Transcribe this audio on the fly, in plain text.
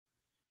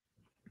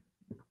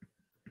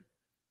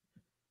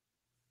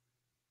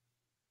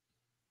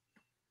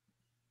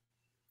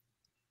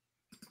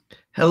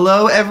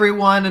Hello,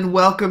 everyone, and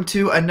welcome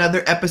to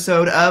another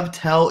episode of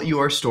Tell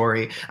Your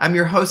Story. I'm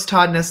your host,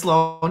 Todd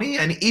Nesloni,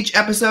 and each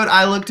episode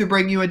I look to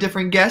bring you a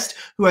different guest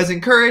who has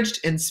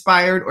encouraged,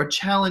 inspired, or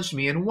challenged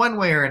me in one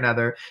way or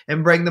another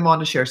and bring them on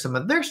to share some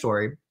of their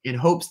story in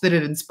hopes that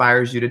it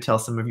inspires you to tell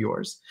some of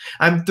yours.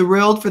 I'm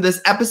thrilled for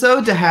this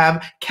episode to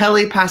have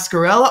Kelly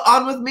Pascarella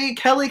on with me.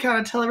 Kelly, kind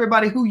of tell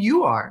everybody who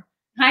you are.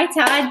 Hi,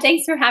 Todd.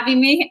 Thanks for having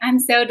me. I'm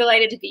so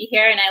delighted to be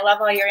here, and I love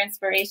all your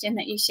inspiration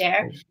that you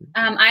share.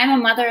 I'm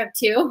a mother of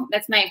two.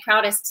 That's my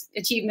proudest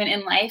achievement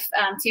in life,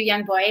 two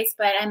young boys,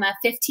 but I'm a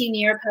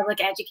 15-year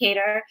public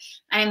educator.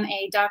 I'm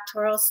a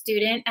doctoral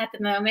student at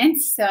the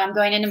moment, so I'm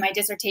going into my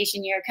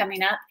dissertation year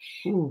coming up.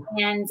 Ooh.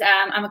 And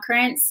I'm a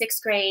current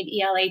 6th grade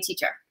ELA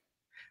teacher.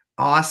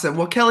 Awesome.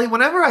 Well, Kelly,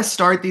 whenever I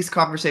start these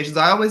conversations,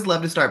 I always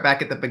love to start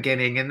back at the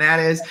beginning. And that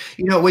is,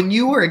 when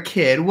you were a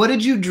kid, what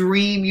did you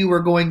dream you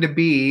were going to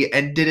be?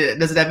 And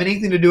does it have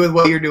anything to do with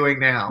what you're doing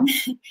now?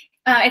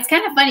 It's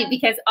kind of funny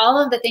because all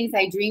of the things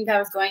I dreamed I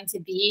was going to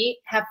be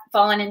have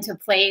fallen into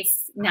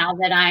place now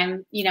that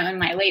I'm, in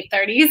my late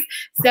 30s.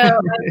 So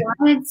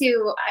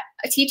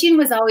teaching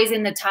was always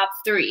in the top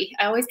 3.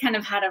 I always kind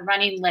of had a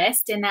running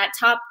list, and that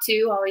top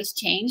 2 always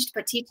changed,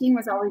 but teaching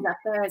was always up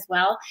there as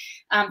well.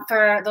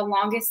 For the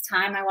longest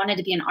time, I wanted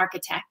to be an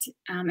architect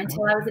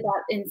until I was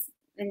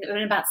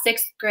in about 6th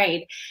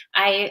grade.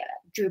 I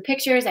drew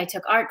pictures. I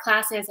took art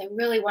classes. I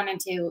really wanted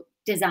to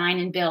design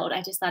and build.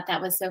 I just thought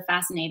that was so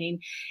fascinating.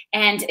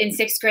 And in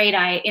 6th grade,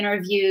 I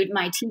interviewed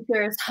my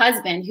teacher's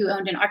husband who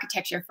owned an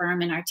architecture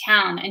firm in our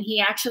town. And he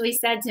actually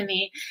said to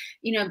me,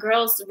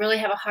 girls really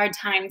have a hard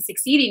time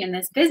succeeding in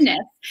this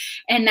business.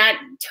 And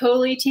that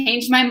totally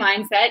changed my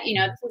mindset.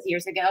 This was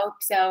years ago.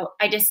 So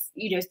I just,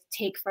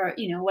 take for,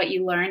 what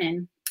you learn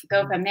and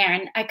go from there.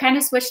 And I kind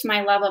of switched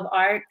my love of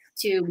art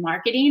to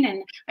marketing,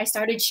 and I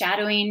started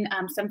shadowing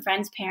some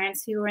friends'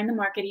 parents who were in the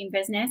marketing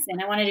business, and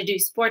I wanted to do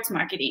sports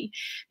marketing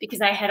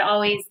because I had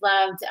always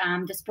loved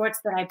the sports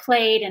that I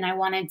played, and I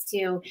wanted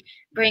to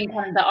bring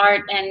kind of the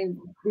art and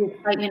the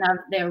excitement of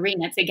the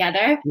arena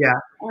together. Yeah.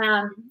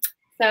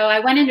 So I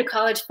went into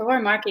college for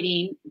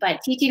marketing,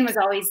 but teaching was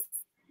always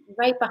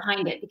right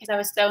behind it because I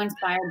was so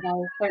inspired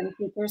by certain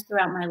teachers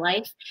throughout my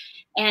life.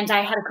 And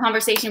I had a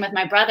conversation with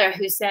my brother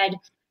who said,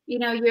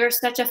 you're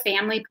such a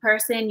family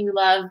person. You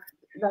love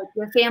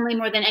your family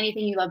more than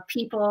anything. You love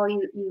people.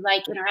 You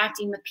like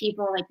interacting with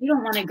people. Like, you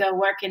don't want to go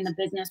work in the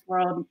business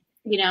world,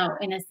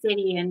 in a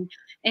city and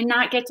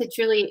not get to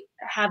truly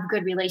have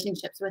good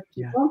relationships with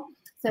people.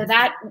 Yeah. So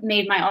that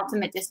made my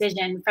ultimate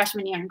decision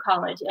freshman year in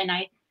college. And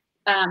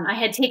I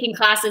had taken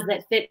classes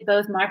that fit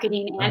both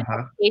marketing and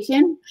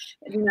education,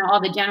 all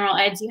the general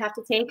eds you have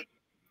to take.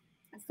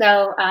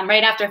 So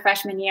right after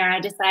freshman year, I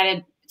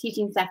decided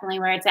teaching's definitely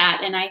where it's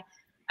at. And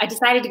I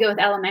decided to go with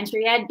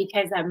elementary ed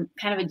because I'm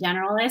kind of a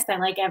generalist. I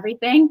like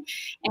everything.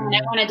 And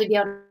I wanted to be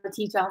able to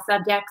teach all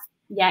subjects,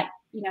 yet,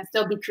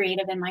 still be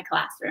creative in my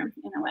classroom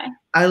in a way.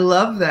 I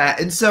love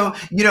that. And so,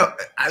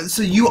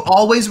 so you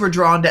always were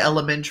drawn to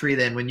elementary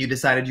then when you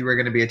decided you were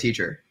going to be a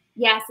teacher?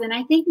 Yes. And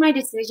I think my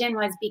decision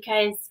was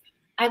because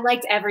I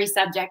liked every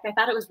subject. I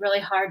thought it was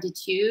really hard to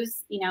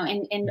choose,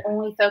 and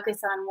only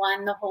focus on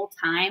one the whole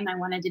time. I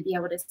wanted to be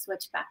able to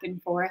switch back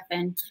and forth.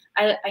 And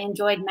I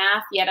enjoyed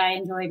math, yet I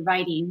enjoyed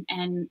writing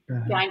and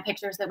drawing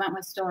pictures that went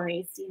with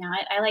stories.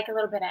 I like a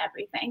little bit of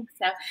everything.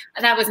 So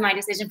that was my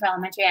decision for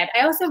elementary ed.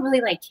 I also really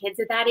like kids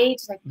at that age.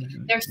 Like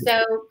they're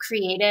so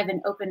creative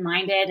and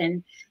open-minded,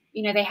 and,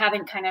 they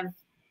haven't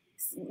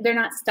they're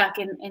not stuck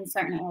in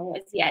certain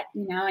areas yet,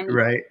 and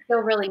you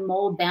still really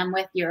mold them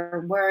with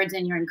your words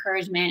and your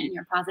encouragement and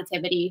your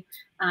positivity.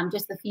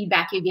 Just the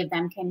feedback you give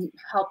them can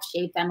help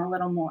shape them a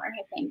little more,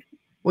 I think.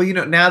 Well,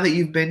 now that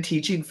you've been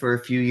teaching for a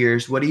few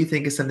years, what do you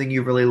think is something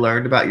you've really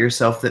learned about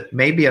yourself that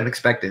may be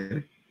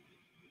unexpected?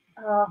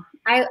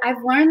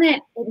 I've learned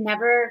that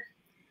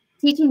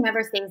teaching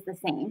never stays the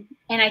same.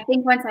 And I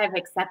think once I've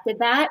accepted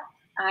that,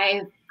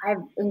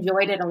 I've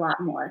enjoyed it a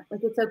lot more.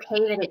 Like, it's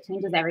okay that it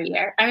changes every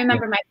year. I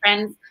remember my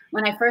friends,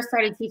 when I first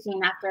started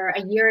teaching, after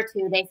a year or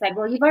two, they said,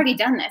 well, you've already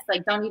done this.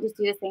 Like, don't you just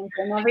do the same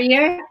thing every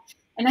year?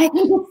 And I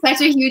think it's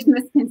such a huge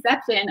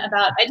misconception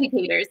about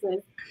educators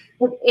is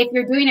if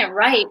you're doing it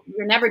right,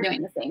 you're never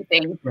doing the same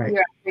thing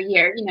year after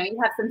year. You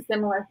have some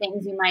similar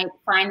things you might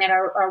find that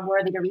are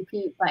worthy to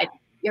repeat, but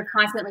you're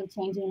constantly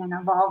changing and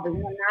evolving.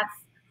 And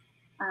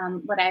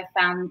that's what I've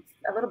found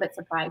a little bit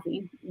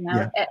surprising,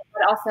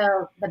 but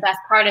also the best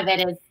part of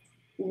it is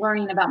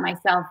learning about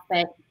myself,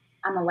 that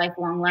I'm a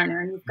lifelong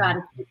learner, and you've got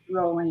to keep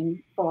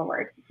rolling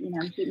forward, keep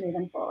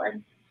moving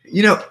forward.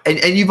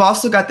 And you've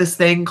also got this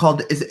thing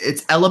called,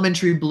 it's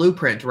elementary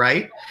blueprint,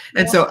 right?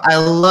 And so I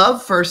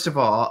love, first of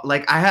all,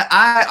 like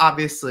I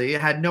obviously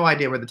had no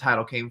idea where the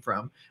title came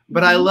from,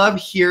 but I love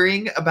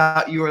hearing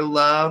about your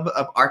love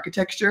of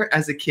architecture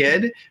as a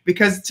kid,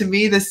 because to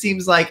me, this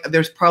seems like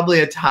there's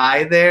probably a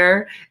tie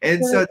there.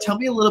 And so tell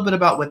me a little bit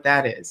about what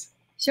that is.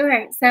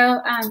 Sure.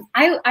 So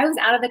I was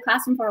out of the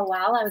classroom for a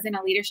while. I was in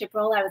a leadership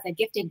role. I was a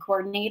gifted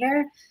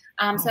coordinator.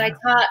 Oh, So I wow.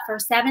 taught for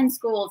 7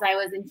 schools. I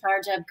was in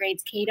charge of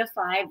grades K to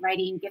 5,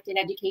 writing gifted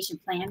education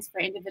plans for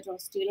individual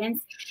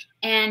students.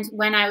 And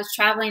when I was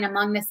traveling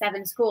among the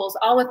 7 schools,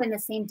 all within the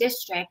same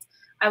district,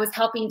 I was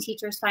helping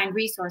teachers find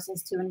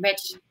resources to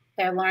enrich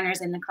their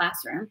learners in the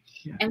classroom.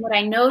 Yeah. And what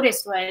I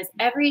noticed was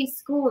every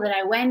school that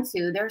I went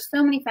to, there were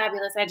so many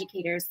fabulous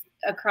educators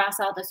across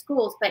all the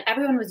schools, but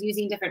everyone was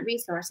using different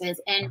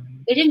resources. And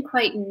they didn't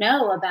quite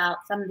know about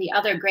some of the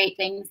other great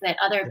things that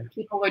other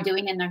people were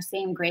doing in their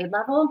same grade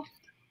level.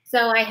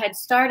 So I had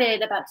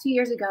started about 2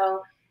 years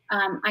ago.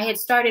 I had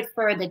started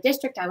for the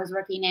district I was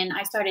working in.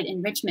 I started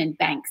enrichment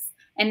banks,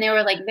 and they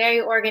were like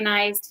very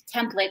organized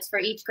templates for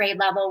each grade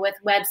level with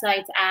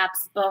websites,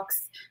 apps,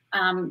 books,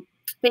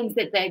 things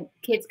that the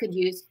kids could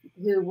use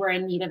who were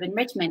in need of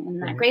enrichment in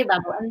that grade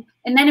level.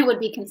 And then it would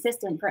be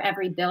consistent for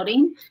every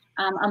building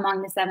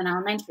among the 7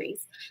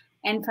 elementaries.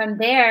 And from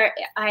there,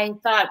 I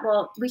thought,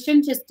 well, we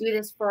shouldn't just do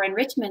this for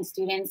enrichment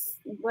students.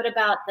 What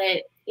about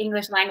the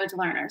English language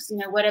learners?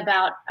 What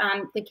about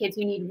the kids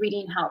who need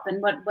reading help,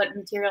 and what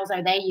materials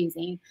are they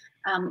using?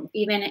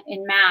 Even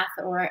in math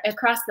or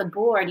across the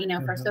board,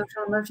 for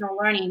social emotional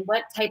learning,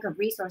 what type of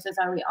resources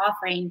are we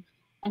offering?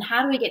 And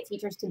how do we get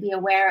teachers to be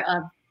aware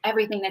of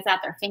everything that's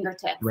at their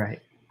fingertips?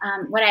 Right.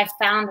 What I've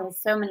found is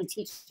so many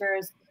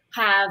teachers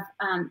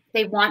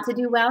they want to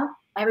do well.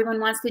 Everyone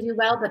wants to do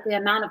well, but the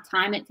amount of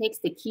time it takes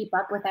to keep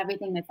up with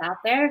everything that's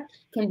out there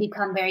can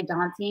become very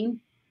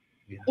daunting.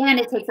 Yeah. And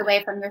it takes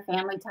away from your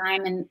family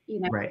time and,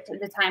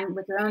 the time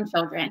with your own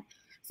children.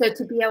 So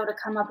to be able to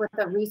come up with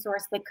a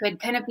resource that could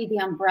kind of be the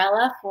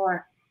umbrella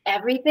for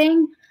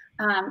everything.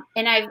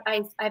 And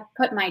I've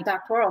put my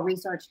doctoral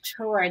research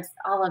towards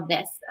all of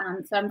this.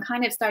 So I'm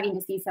kind of starting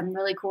to see some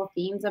really cool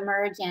themes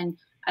emerge, and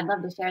I'd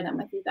love to share them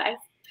with you guys.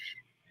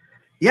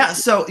 Yeah,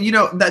 so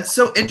that's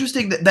so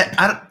interesting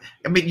that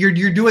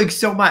you're doing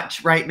so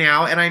much right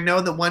now, and I know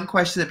that one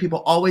question that people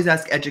always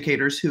ask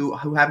educators who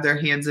have their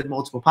hands in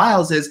multiple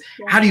piles is,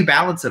 how do you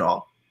balance it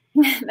all?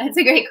 That's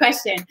a great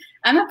question.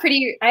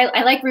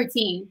 I like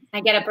routine.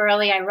 I get up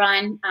early, I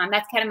run.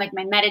 That's kind of like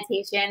my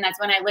meditation. That's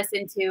when I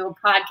listen to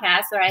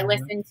podcasts, or I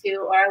listen to,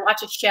 or I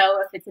watch a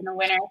show if it's in the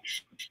winter,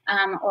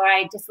 or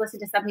I just listen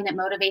to something that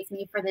motivates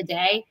me for the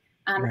day.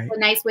 It's a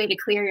nice way to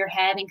clear your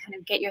head and kind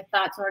of get your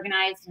thoughts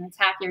organized and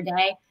attack your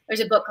day. There's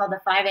a book called The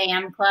 5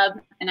 a.m. Club,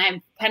 and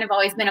I've kind of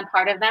always been a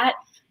part of that.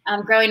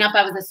 Growing up,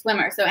 I was a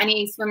swimmer. So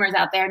any swimmers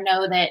out there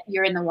know that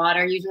you're in the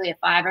water usually at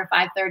 5 or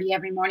 5:30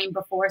 every morning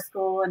before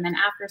school and then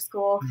after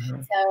school.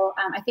 So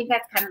I think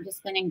that's kind of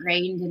just been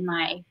ingrained in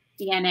my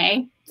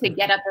DNA to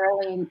get up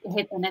early and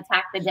hit and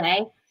attack the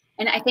day.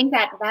 And I think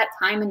that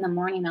time in the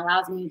morning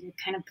allows me to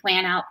kind of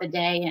plan out the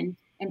day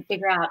and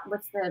figure out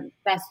what's the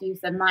best use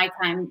of my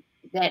time.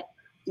 That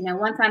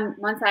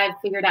once I've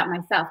figured out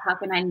myself, how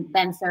can I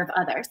then serve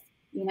others?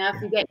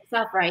 If you get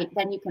yourself right,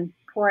 then you can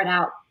pour it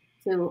out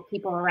to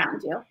people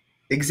around you.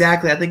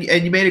 Exactly. I think,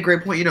 and you made a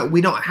great point.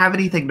 We don't have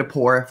anything to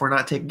pour if we're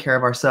not taking care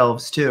of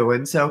ourselves too.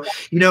 And so,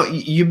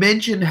 you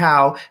mentioned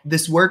how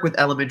this work with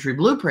Elementary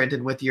Blueprint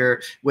and with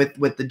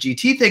with the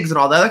GT things and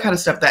all the other kind of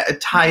stuff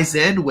that ties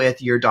in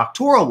with your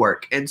doctoral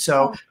work. And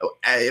so,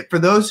 for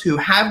those who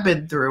have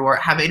been through or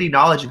have any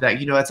knowledge of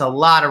that, it's a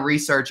lot of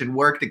research and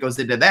work that goes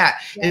into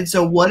that. Yeah. And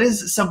so, what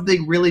is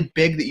something really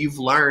big that you've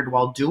learned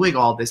while doing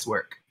all this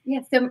work?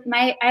 Yeah, so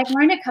I've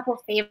learned a couple of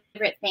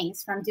favorite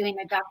things from doing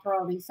the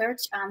doctoral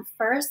research.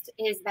 First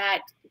is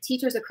that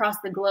teachers across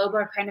the globe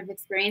are kind of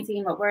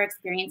experiencing what we're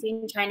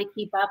experiencing, trying to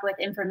keep up with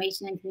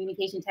information and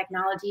communication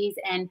technologies,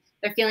 and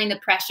they're feeling the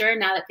pressure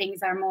now that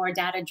things are more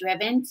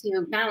data-driven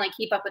to not only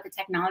keep up with the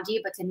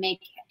technology, but to make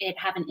it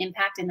have an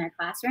impact in their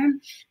classroom,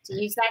 to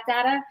use that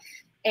data.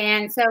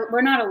 And so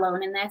we're not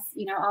alone in this.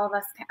 All of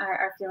us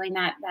are feeling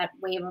that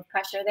wave of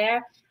pressure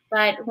there.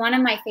 But one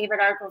of my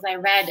favorite articles I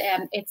read,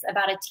 it's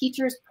about a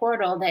teacher's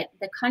portal that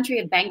the country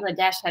of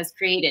Bangladesh has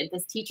created,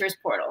 this teacher's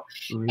portal.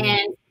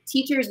 And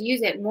teachers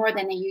use it more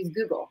than they use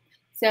Google.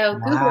 So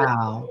Google is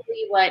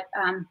probably what,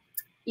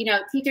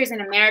 teachers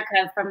in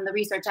America, from the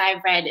research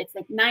I've read, it's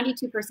like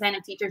 92%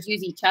 of teachers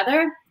use each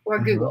other or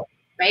Google,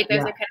 right? Those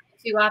are kind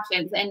of the 2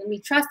 options. And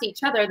we trust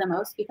each other the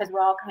most because we're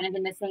all kind of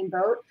in the same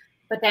boat.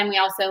 But then we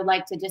also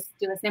like to just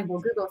do a simple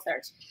Google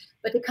search.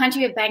 But the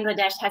country of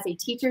Bangladesh has a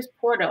teacher's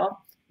portal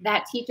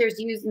that teachers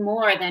use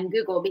more than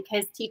Google,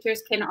 because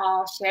teachers can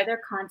all share their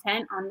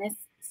content on this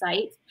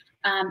site.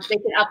 They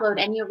can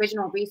upload any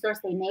original resource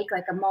they make,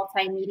 like a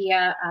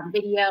multimedia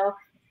video.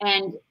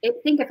 And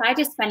think if I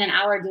just spend an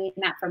hour doing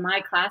that for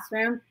my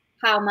classroom,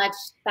 how much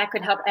that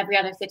could help every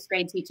other 6th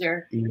grade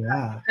teacher in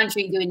the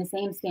country doing the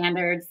same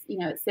standards,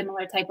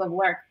 similar type of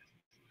work.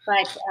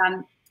 But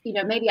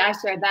maybe I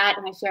share that,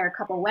 and I share a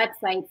couple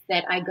websites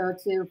that I go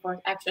to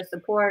for extra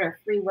support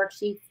or free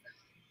worksheets.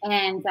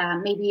 And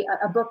maybe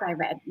a book I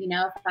read,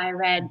 if I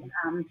read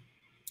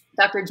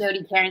Dr.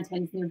 Jody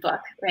Carrington's new book,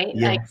 right?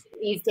 Like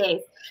these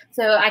days.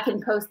 So I can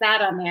post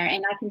that on there,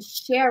 and I can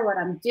share what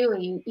I'm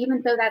doing,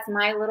 even though that's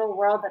my little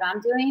world that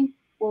I'm doing.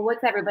 well,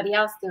 what's everybody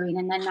else doing?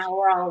 And then now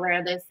we're all aware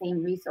of those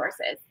same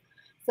resources.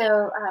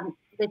 So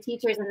the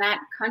teachers in that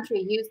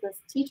country use this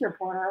teacher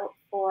portal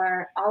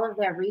for all of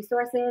their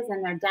resources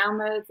and their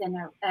downloads and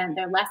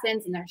their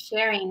lessons, and they're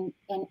sharing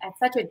at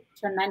such a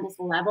tremendous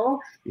level.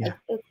 Yeah.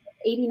 It's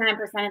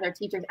 89% of their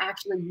teachers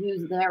actually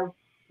use their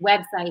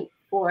website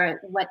for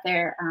what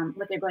they're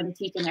going to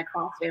teach in their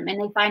classroom, and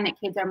they find that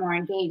kids are more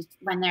engaged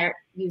when they're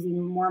using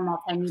more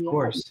multimedia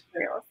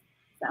materials.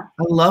 So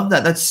I love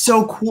that. That's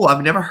so cool.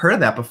 I've never heard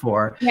of that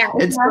before. Yeah.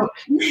 And so,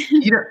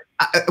 you know,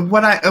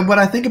 what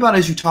I think about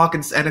as you talk,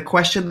 and a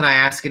question that I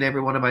ask in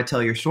every one of my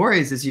Tell Your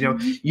Stories is, you know,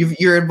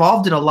 you're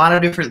involved in a lot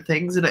of different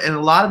things and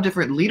a lot of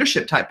different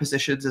leadership type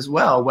positions as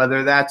well,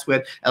 whether that's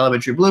with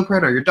Elementary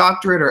Blueprint or your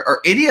doctorate or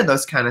any of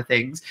those kind of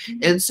things.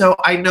 And so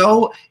I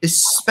know,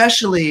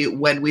 especially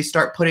when we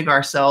start putting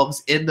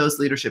ourselves in those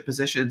leadership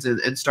positions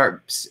and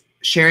start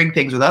sharing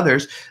things with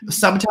others,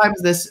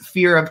 sometimes this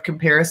fear of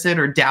comparison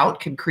or doubt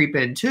can creep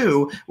in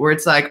too, where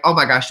it's like, oh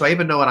my gosh, do I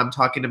even know what I'm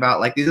talking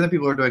about? Like, these other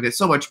people are doing it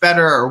so much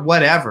better or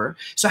whatever.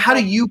 So how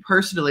do you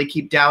personally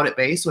keep doubt at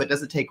bay so it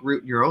doesn't take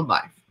root in your own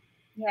life?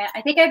 Yeah,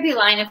 I think I'd be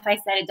lying if I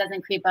said it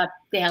doesn't creep up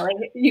daily.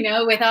 You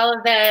know, with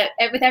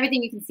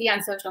everything you can see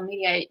on social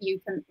media,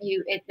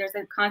 there's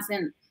a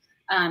constant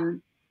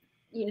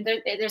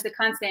there's a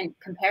constant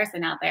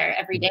comparison out there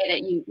every day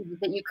that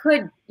you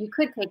could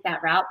take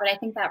that route, but I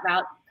think that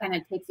route kind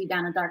of takes you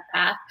down a dark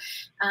path.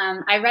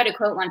 I read a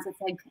quote once that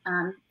said,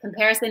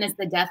 "Comparison is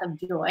the death of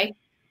joy,"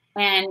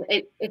 and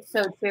it's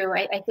so true.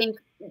 I think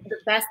the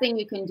best thing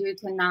you can do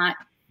to not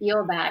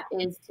feel that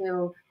is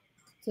to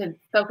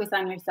focus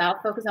on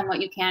yourself, focus on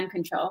what you can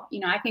control.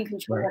 You know, I can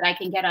control that I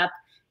can get up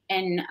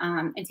and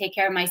take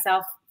care of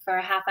myself for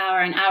a half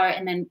hour, an hour,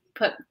 and then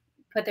put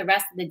the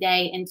rest of the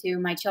day into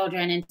my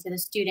children, into the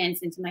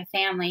students, into my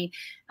family,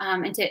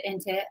 and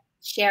to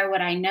share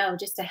what I know,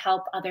 just to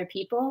help other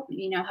people,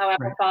 you know,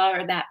 however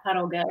far that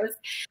puddle goes,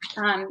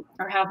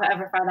 or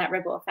however far that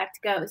ripple effect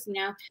goes, you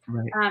know.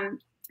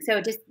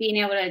 So just being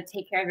able to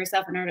take care of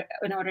yourself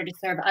in order to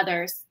serve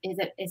others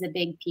is a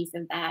big piece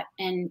of that.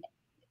 And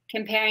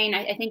comparing,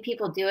 I think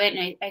people do it,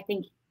 and I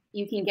think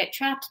you can get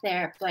trapped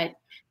there. But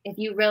if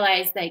you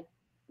realize that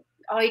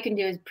all you can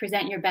do is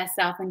present your best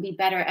self and be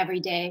better every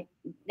day,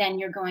 then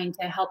you're going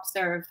to help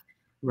serve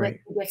with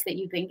the gifts that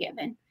you've been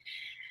given.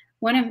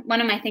 One of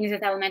my things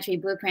with Elementary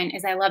Blueprint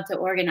is I love to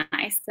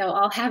organize. So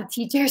I'll have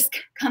teachers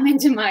come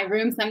into my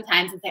room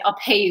sometimes and say, "I'll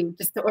pay you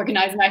just to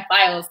organize my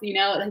files." You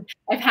know, like,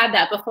 I've had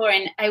that before,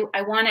 and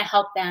I want to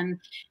help them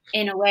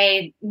in a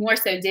way more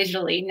so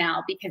digitally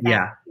now, because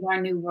that's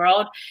our new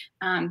world.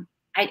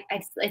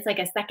 It's like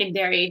a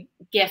secondary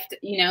gift,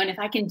 you know, and if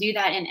I can do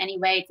that in any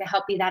way to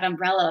help be that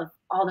umbrella of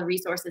all the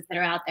resources that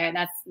are out there,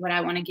 that's what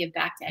I want to give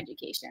back to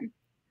education.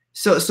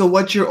 So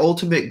what's your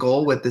ultimate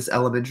goal with this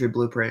Elementary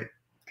Blueprint?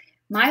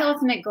 My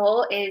ultimate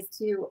goal is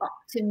to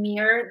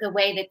mirror the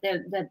way that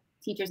the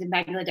teachers in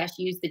Bangladesh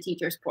use the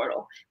teachers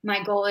portal.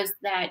 My goal is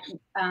that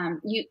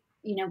we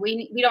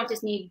don't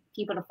just need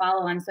people to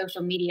follow on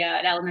social media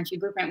at Elementary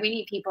Blueprint. We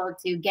need people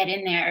to get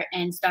in there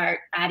and start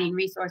adding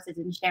resources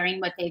and sharing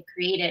what they've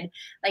created.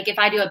 Like, if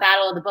I do a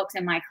battle of the books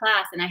in my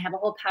class and I have a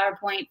whole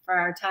PowerPoint for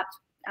our top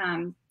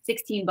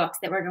 16 books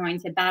that we're going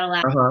to battle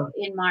out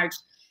in March,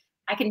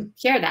 I can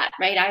share that,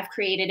 right? I've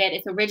created it.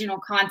 It's original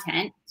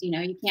content. You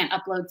know, you can't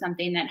upload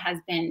something that has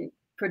been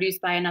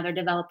produced by another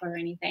developer or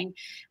anything.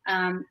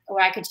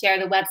 Or I could share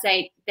the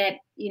website that,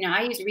 you know,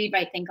 I use Read,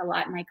 Write, Think a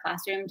lot in my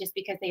classroom just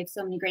because they have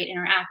so many great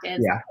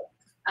interactives.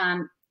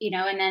 You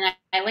know, and then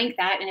I link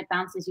that and it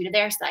bounces you to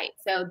their site.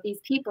 So these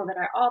people that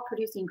are all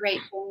producing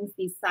great things,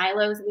 these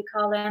silos, we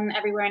call them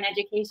everywhere in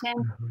education,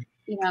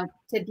 you know,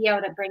 to be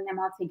able to bring them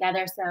all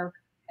together. So,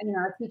 you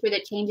know, a teacher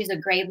that changes a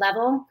grade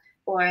level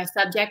or a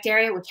subject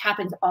area, which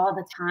happens all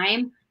the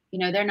time, you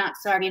know, they're not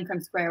starting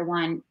from square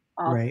one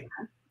all the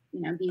time. You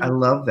know, I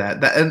love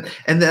that.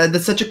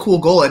 That's such a cool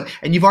goal,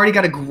 and you've already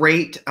got a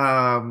great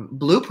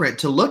blueprint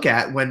to look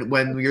at when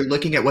you're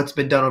looking at what's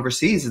been done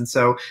overseas. And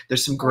so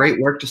there's some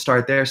great work to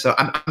start there. So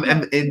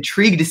I'm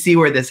intrigued to see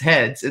where this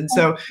heads. And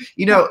so,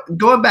 you know,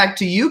 going back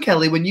to you,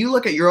 Kelly, when you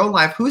look at your own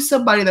life, who's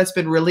somebody that's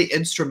been really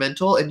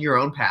instrumental in your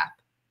own path?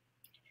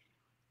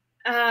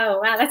 Oh,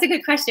 wow. That's a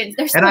good question.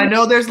 And I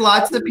know there's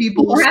lots of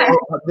people, so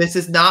this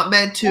is not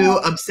meant to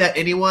upset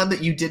anyone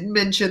that you didn't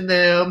mention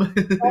them.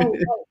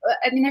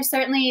 I mean, there's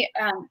certainly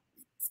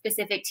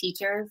specific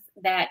teachers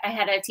that I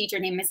had a teacher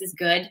named Mrs.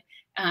 Good.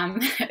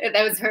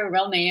 That was her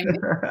real name.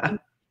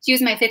 She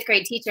was my 5th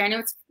grade teacher.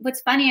 And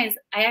what's funny is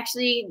I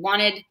actually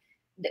wanted,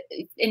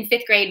 in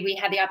 5th grade, we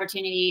had the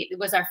opportunity, it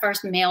was our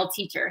first male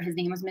teacher. His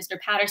name was Mr.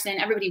 Patterson.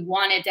 Everybody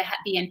wanted to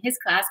be in his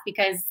class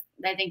because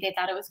I think they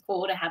thought it was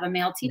cool to have a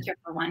male teacher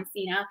for once,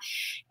 you know.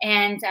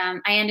 And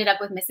I ended up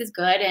with Mrs.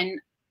 Good, and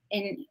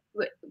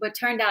what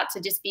turned out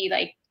to just be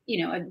like,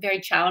 you know, a very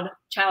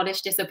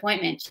childish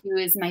disappointment. She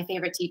was my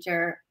favorite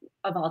teacher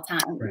of all time.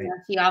 Right. You know,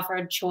 she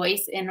offered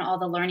choice in all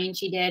the learning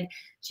she did.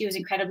 She was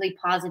incredibly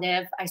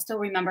positive. I still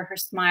remember her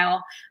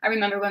smile. I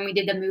remember when we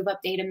did the move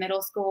up day to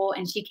middle school,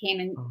 and she came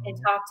and Oh,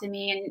 talked to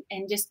me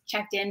and just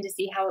checked in to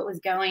see how it was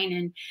going.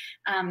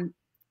 And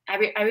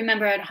I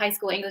remember a high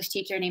school English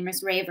teacher named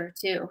Miss Raver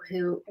too,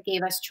 who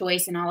gave us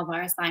choice in all of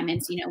our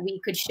assignments. You know, we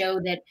could show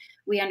that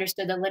we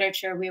understood the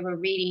literature we were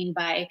reading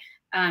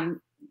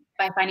um,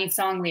 by finding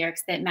song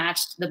lyrics that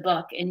matched the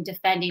book and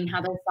defending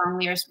how those song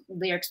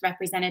lyrics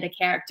represented a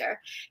character.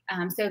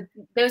 So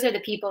those are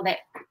the people that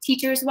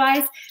teachers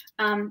wise.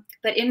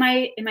 But in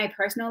my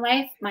personal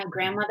life, my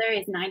grandmother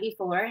is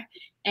 94,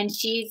 and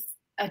she's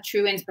a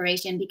true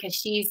inspiration because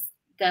she's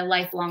the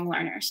lifelong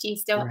learner. She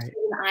still right. she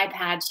has an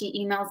iPad.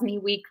 She emails me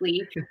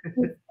weekly. She's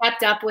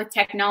kept up with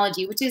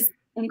technology, which is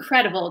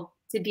incredible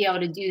to be able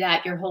to do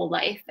that your whole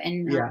life.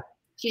 And Yeah.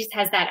 she just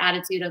has that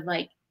attitude of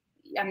like,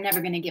 I'm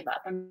never going to give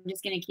up. I'm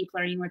just going to keep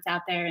learning what's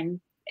out there and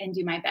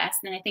do my best.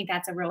 And I think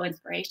that's a real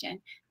inspiration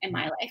in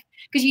my life,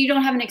 because you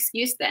don't have an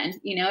excuse then.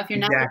 You know, if you're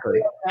not Exactly.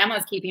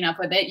 grandma's keeping up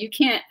with it, you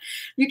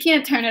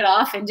can't turn it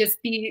off and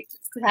just be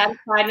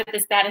satisfied with the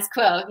status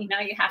quo. You know,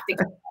 you have to.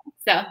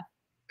 So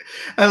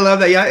I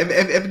love that. Yeah,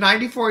 if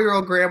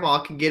 94-year-old grandma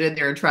can get in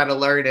there and try to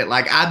learn it,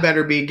 like I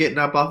better be getting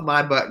up off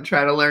my butt and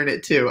try to learn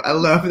it too. I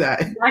love that.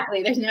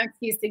 exactly, there's no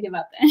excuse to give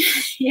up then.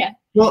 Yeah.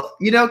 Well,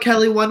 you know,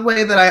 Kelly, one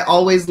way that I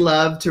always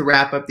love to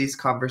wrap up these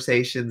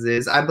conversations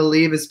is I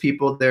believe as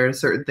people, there are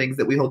certain things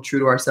that we hold true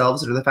to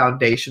ourselves and are the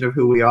foundation of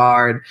who we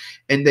are,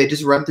 and they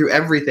just run through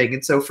everything.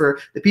 And so for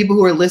the people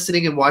who are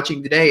listening and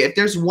watching today, if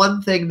there's one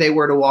thing they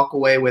were to walk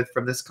away with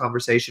from this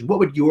conversation, what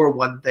would your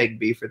one thing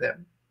be for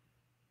them?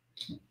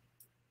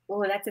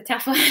 Oh, that's a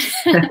tough one.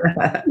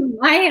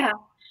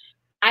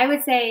 I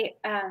would say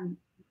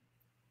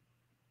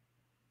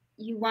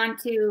you want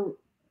to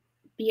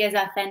be as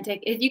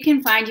authentic if you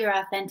can find your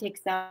authentic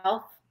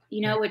self,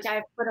 you know, which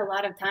I've put a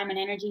lot of time and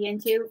energy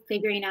into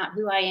figuring out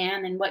who I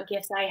am and what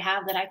gifts I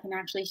have that I can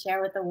actually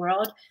share with the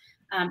world.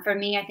 For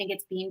me, I think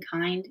it's being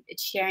kind,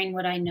 it's sharing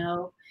what I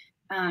know.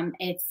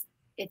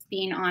 It's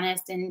being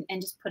honest and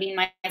just putting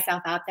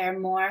myself out there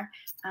more.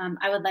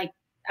 I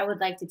would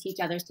like to teach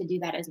others to do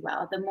that as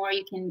well. The more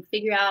you can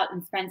figure out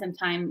and spend some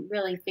time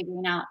really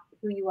figuring out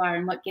who you are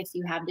and what gifts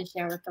you have to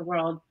share with the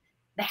world,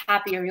 the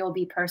happier you'll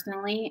be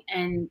personally.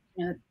 And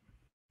you know,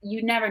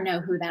 you never know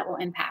who that will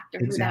impact or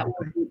who that will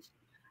Exactly. reach.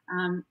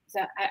 So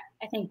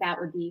I think that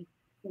would be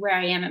where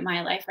I am in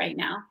my life right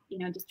now. You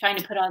know, just trying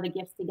to put all the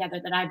gifts together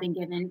that I've been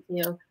given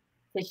to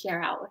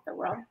share out with the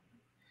world.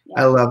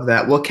 I Yeah. love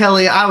that. Well,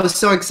 Kelly, I was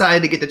so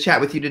excited to get to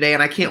chat with you today,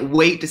 and I can't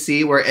wait to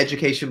see where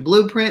Education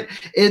Blueprint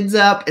ends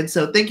up. And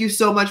so thank you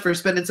so much for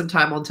spending some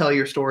time on Tell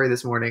Your Story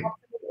this morning.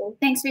 Absolutely.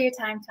 Thanks for your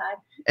time, Todd.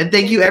 And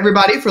thank you,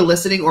 everybody, for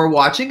listening or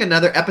watching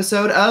another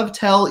episode of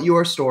Tell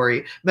Your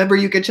Story. Remember,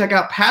 you can check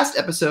out past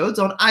episodes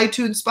on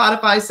iTunes,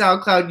 Spotify,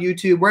 SoundCloud,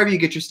 YouTube, wherever you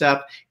get your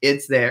stuff,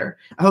 it's there.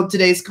 I hope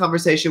today's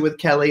conversation with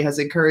Kelly has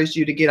encouraged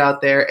you to get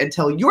out there and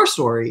tell your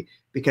story,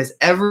 because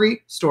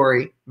every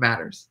story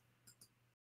matters.